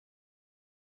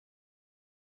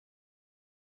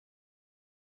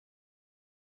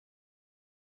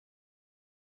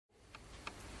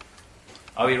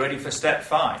Are we ready for step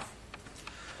 5?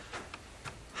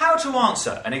 How to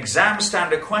answer an exam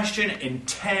standard question in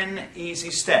 10 easy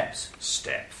steps.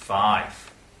 Step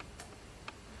 5.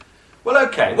 Well,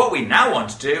 okay, what we now want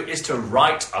to do is to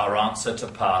write our answer to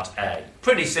part A.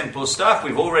 Pretty simple stuff.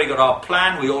 We've already got our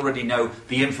plan. We already know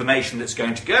the information that's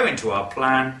going to go into our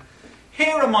plan.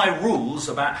 Here are my rules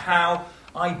about how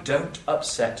I don't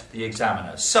upset the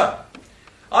examiner. So,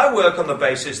 I work on the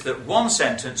basis that one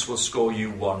sentence will score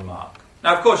you 1 mark.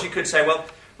 Now, of course, you could say, well,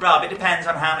 Rob, it depends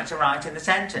on how much to write in the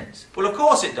sentence. Well, of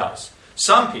course it does.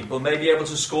 Some people may be able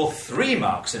to score 3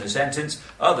 marks in a sentence.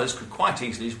 Others could quite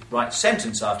easily write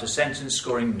sentence after sentence,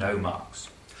 scoring no marks.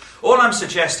 All I'm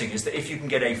suggesting is that if you can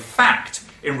get a fact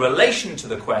in relation to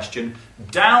the question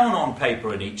down on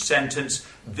paper in each sentence,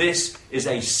 this is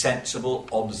a sensible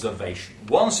observation.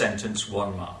 1 sentence,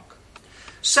 1 mark.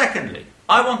 Secondly,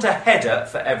 I want a header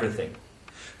for everything,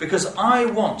 because I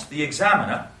want the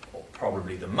examiner, or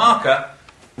probably the marker,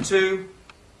 to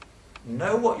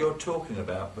know what you're talking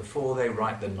about before they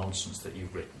write the nonsense that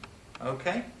you've written.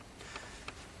 Okay?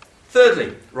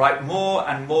 Thirdly, write more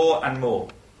and more and more.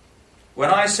 When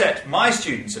I set my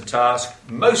students a task,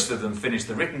 most of them finish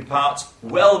the written parts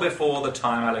well before the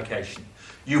time allocation.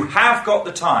 You have got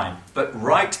the time, but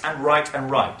write and write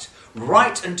and write.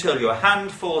 Write until your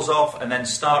hand falls off and then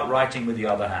start writing with the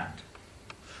other hand.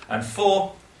 And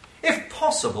 4, if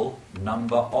possible,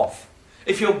 number off.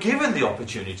 If you're given the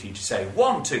opportunity to say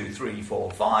 1, 2, 3,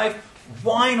 4, 5,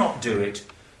 why not do it?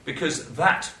 Because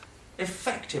that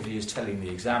effectively is telling the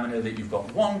examiner that you've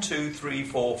got 1, 2, 3,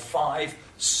 4, 5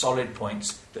 solid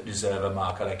points that deserve a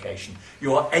mark allocation.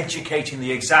 You're educating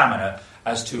the examiner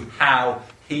as to how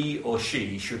he or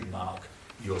she should mark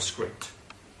your script.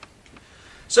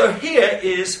 So here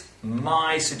is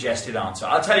my suggested answer.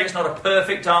 I'll tell you it's not a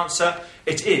perfect answer.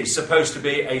 It is supposed to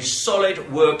be a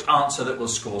solid worked answer that will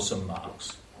score some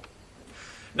marks.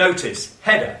 Notice,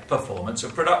 header, performance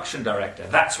of production director.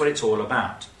 That's what it's all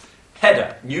about.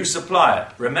 Header, new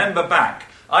supplier. Remember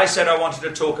back, I said I wanted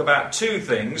to talk about 2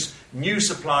 things, new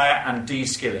supplier and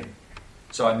de-skilling.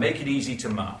 So I make it easy to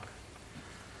mark.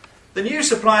 The new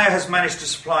supplier has managed to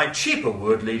supply cheaper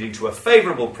wood, leading to a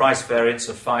favourable price variance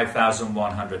of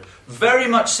 5,100. Very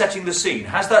much setting the scene.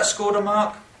 Has that scored a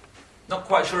mark? Not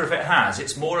quite sure if it has.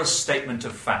 It's more a statement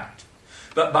of fact.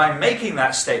 But by making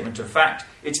that statement of fact,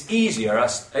 it's easier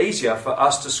for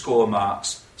us to score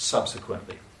marks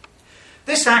subsequently.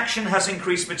 This action has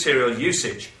increased material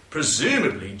usage,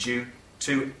 presumably due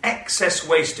to excess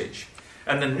wastage.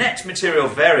 And the net material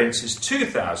variance is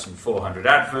 2,400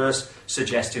 adverse,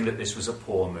 suggesting that this was a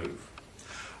poor move.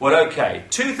 Well, okay,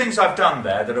 2 things I've done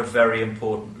there that are very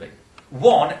importantly.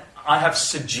 1, I have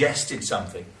suggested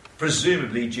something,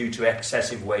 presumably due to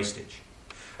excessive wastage.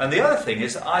 And the other thing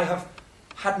is I have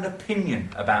had an opinion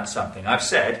about something. I've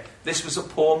said this was a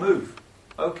poor move.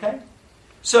 Okay?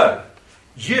 So,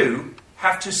 you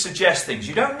have to suggest things.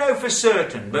 You don't know for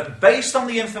certain, but based on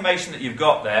the information that you've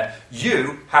got there,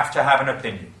 you have to have an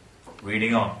opinion.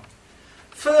 Reading on.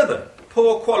 Further,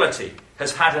 poor quality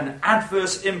has had an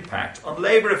adverse impact on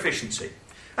labour efficiency,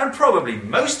 and probably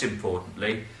most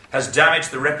importantly, has damaged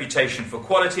the reputation for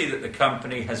quality that the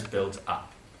company has built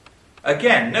up.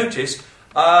 Again, notice,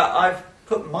 I've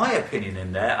put my opinion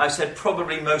in there. I said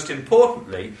probably most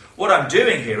importantly. What I'm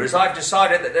doing here is I've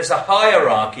decided that there's a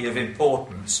hierarchy of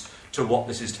importance to what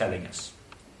this is telling us.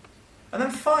 And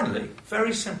then finally,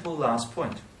 very simple last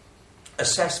point.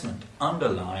 Assessment,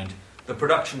 underlined, the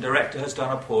production director has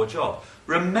done a poor job.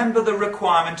 Remember the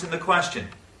requirement in the question.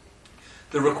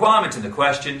 The requirement in the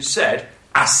question said,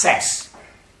 assess.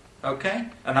 Okay?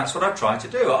 And that's what I've tried to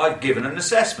do. I've given an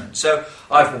assessment. So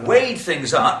I've weighed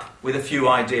things up with a few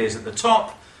ideas at the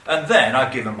top, and then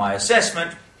I've given my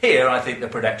assessment. Here, I think the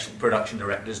production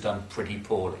director has done pretty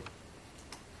poorly.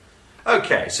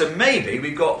 Okay, so maybe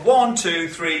we've got 1, 2,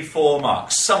 3, 4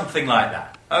 marks, something like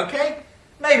that. Okay?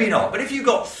 Maybe not, but if you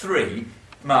got 3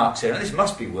 marks here, and this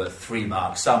must be worth 3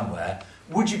 marks somewhere,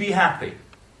 would you be happy?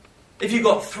 If you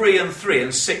got 3 and 3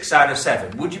 and 6 out of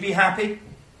 7, would you be happy?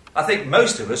 I think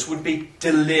most of us would be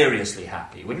deliriously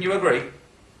happy, wouldn't you agree?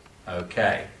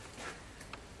 Okay.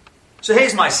 So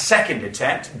here's my second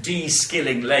attempt,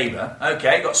 de-skilling labour.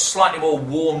 Okay, got slightly more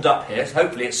warmed up here, so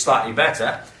hopefully it's slightly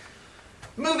better.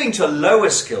 Moving to lower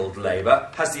skilled labour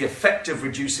has the effect of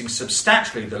reducing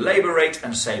substantially the labour rate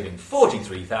and saving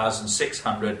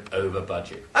 43,600 over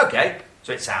budget. Okay,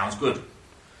 so it sounds good.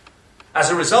 As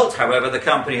a result, however, the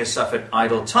company has suffered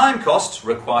idle time costs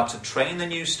required to train the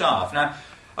new staff. Now,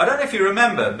 I don't know if you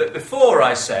remember, but before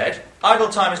I said idle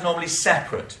time is normally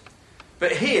separate.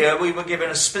 But here we were given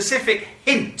a specific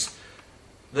hint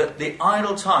that the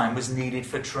idle time was needed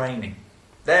for training.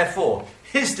 Therefore,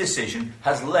 his decision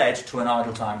has led to an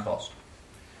idle time cost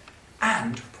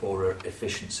and poorer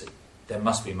efficiency. There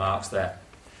must be marks there.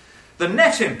 The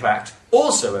net impact,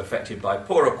 also affected by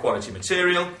poorer quality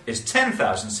material, is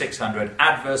 10,600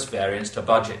 adverse variance to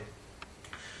budget.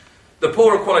 The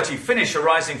poorer quality finish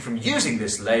arising from using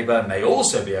this labour may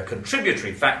also be a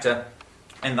contributory factor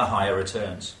in the higher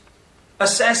returns.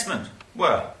 Assessment.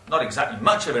 Well, not exactly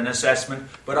much of an assessment,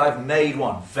 but I've made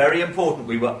one. Very important.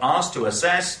 We were asked to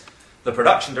assess. The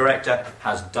production director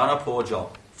has done a poor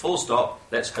job. Full stop.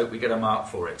 Let's hope we get a mark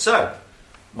for it. So,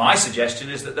 my suggestion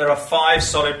is that there are 5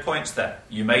 solid points there.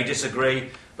 You may disagree,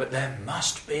 but there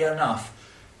must be enough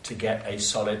to get a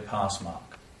solid pass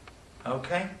mark.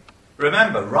 Okay?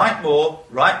 Remember, write more,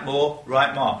 write more,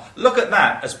 write more. Look at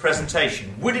that as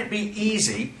presentation. Would it be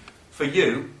easy for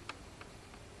you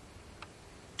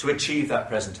to achieve that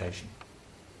presentation?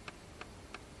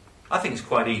 I think it's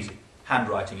quite easy,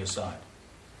 handwriting aside.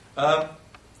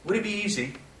 Would it be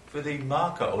easy for the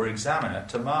marker or examiner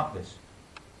to mark this?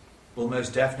 Well,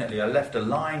 most definitely. I left a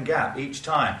line gap each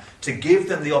time to give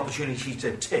them the opportunity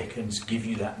to tick and give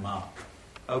you that mark.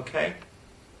 Okay?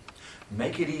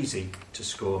 Make it easy to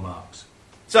score marks.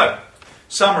 So,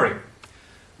 summary.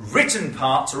 Written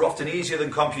parts are often easier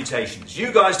than computations.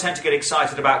 You guys tend to get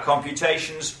excited about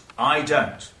computations. I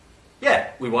don't.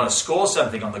 Yeah, we want to score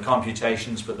something on the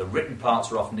computations, but the written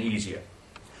parts are often easier.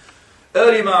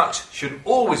 Early marks should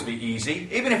always be easy,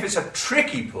 even if it's a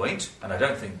tricky point, and I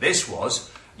don't think this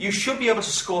was. You should be able to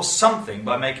score something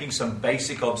by making some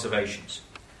basic observations.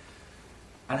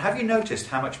 And have you noticed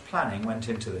how much planning went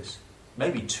into this?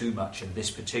 Maybe too much in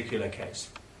this particular case.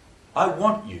 I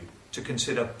want you to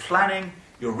consider planning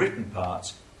your written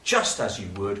parts just as you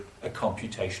would a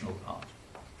computational part.